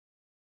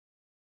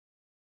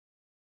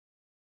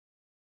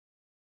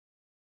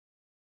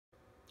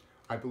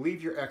I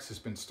believe your ex has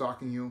been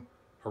stalking you,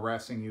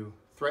 harassing you,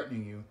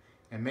 threatening you,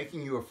 and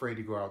making you afraid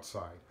to go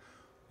outside.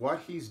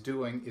 What he's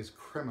doing is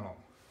criminal.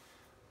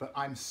 But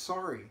I'm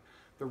sorry,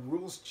 the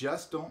rules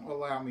just don't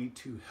allow me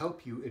to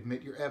help you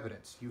admit your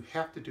evidence. You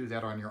have to do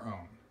that on your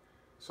own.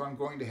 So I'm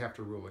going to have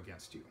to rule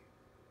against you.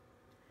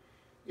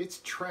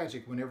 It's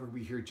tragic whenever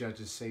we hear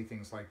judges say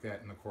things like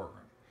that in the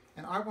courtroom,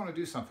 and I want to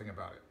do something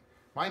about it.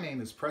 My name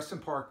is Preston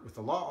Park with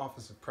the Law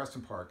Office of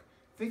Preston Park,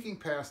 thinking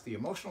past the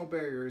emotional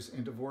barriers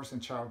in divorce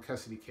and child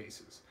custody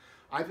cases.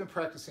 I've been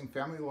practicing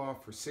family law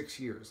for 6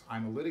 years.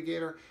 I'm a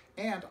litigator,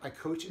 and I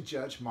coach and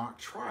judge mock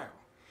trial.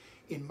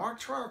 In mock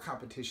trial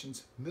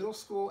competitions, middle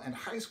school and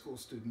high school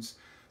students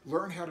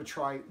learn how to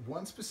try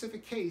one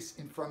specific case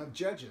in front of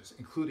judges,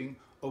 including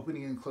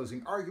opening and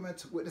closing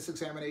arguments, witness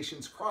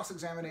examinations,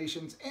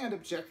 cross-examinations, and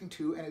objecting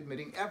to and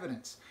admitting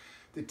evidence.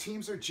 The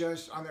teams are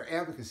judged on their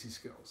advocacy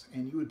skills,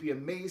 and you would be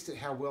amazed at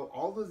how well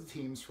all of the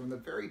teams from the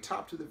very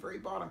top to the very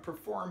bottom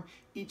perform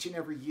each and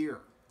every year.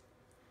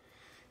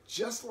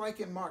 Just like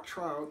in mock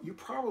trial, you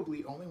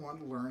probably only want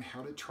to learn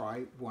how to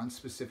try one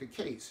specific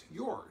case,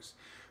 yours.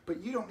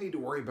 But you don't need to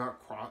worry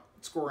about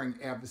scoring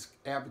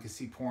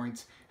advocacy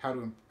points,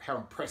 how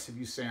impressive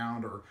you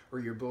sound, or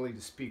your ability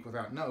to speak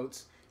without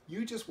notes.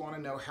 You just want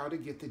to know how to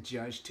get the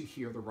judge to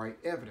hear the right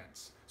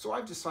evidence. So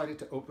I've decided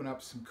to open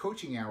up some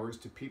coaching hours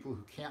to people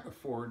who can't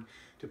afford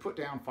to put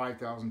down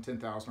 $5,000,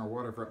 $10,000, or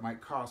whatever it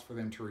might cost for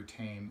them to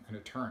retain an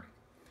attorney.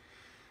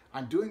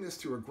 I'm doing this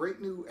through a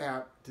great new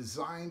app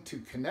designed to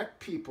connect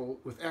people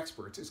with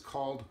experts. It's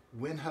called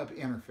WinHub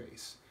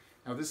Interface.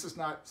 Now, this is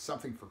not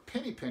something for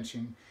penny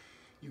pinching.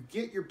 You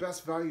get your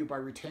best value by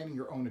retaining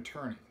your own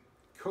attorney.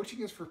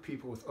 Coaching is for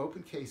people with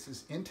open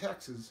cases in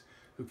Texas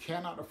who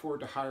cannot afford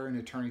to hire an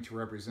attorney to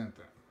represent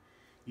them.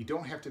 You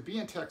don't have to be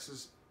in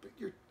Texas, but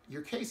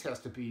your case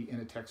has to be in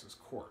a Texas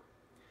court.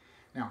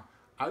 Now,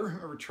 I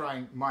remember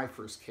trying my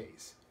first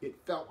case. It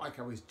felt like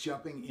I was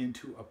jumping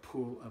into a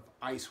pool of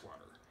ice water.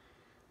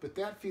 But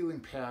that feeling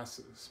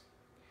passes.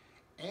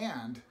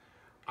 And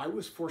I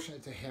was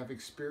fortunate to have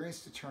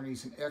experienced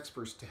attorneys and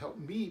experts to help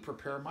me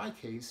prepare my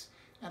case,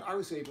 and I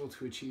was able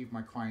to achieve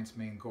my client's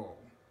main goal.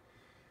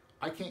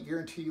 I can't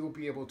guarantee you'll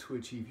be able to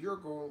achieve your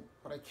goal.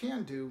 What I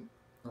can do,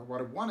 or what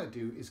I want to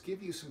do, is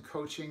give you some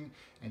coaching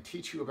and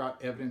teach you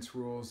about evidence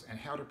rules and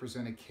how to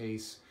present a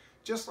case,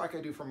 just like I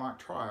do for mock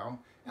trial,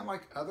 and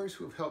like others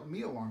who have helped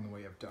me along the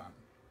way have done.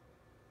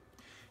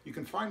 You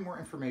can find more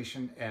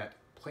information at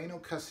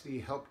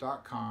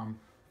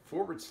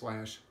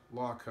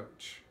planocustodyhelp.com/law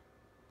coach.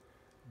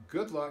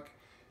 Good luck.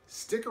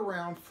 Stick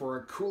around for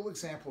a cool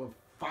example of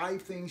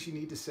 5 things you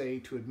need to say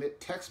to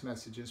admit text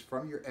messages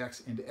from your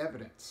ex into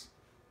evidence.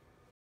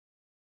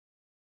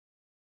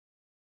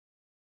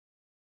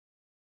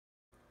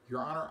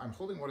 Your Honor, I'm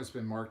holding what has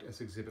been marked as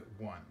Exhibit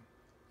 1.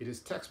 It is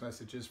text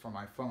messages from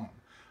my phone.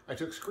 I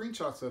took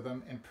screenshots of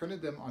them and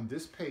printed them on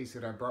this page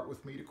that I brought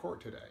with me to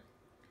court today.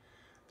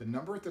 The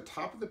number at the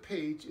top of the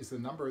page is the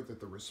number that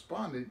the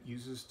respondent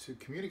uses to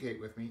communicate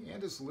with me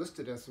and is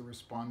listed as the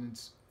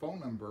respondent's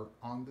phone number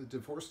on the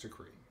divorce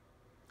decree.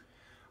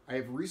 I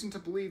have reason to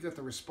believe that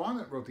the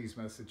respondent wrote these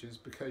messages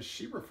because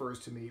she refers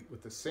to me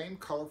with the same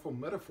colorful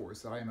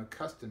metaphors that I am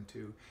accustomed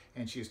to,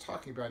 and she is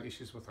talking about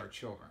issues with our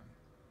children.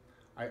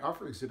 I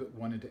offer Exhibit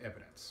 1 into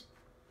evidence.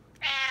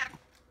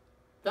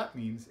 That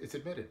means it's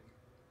admitted.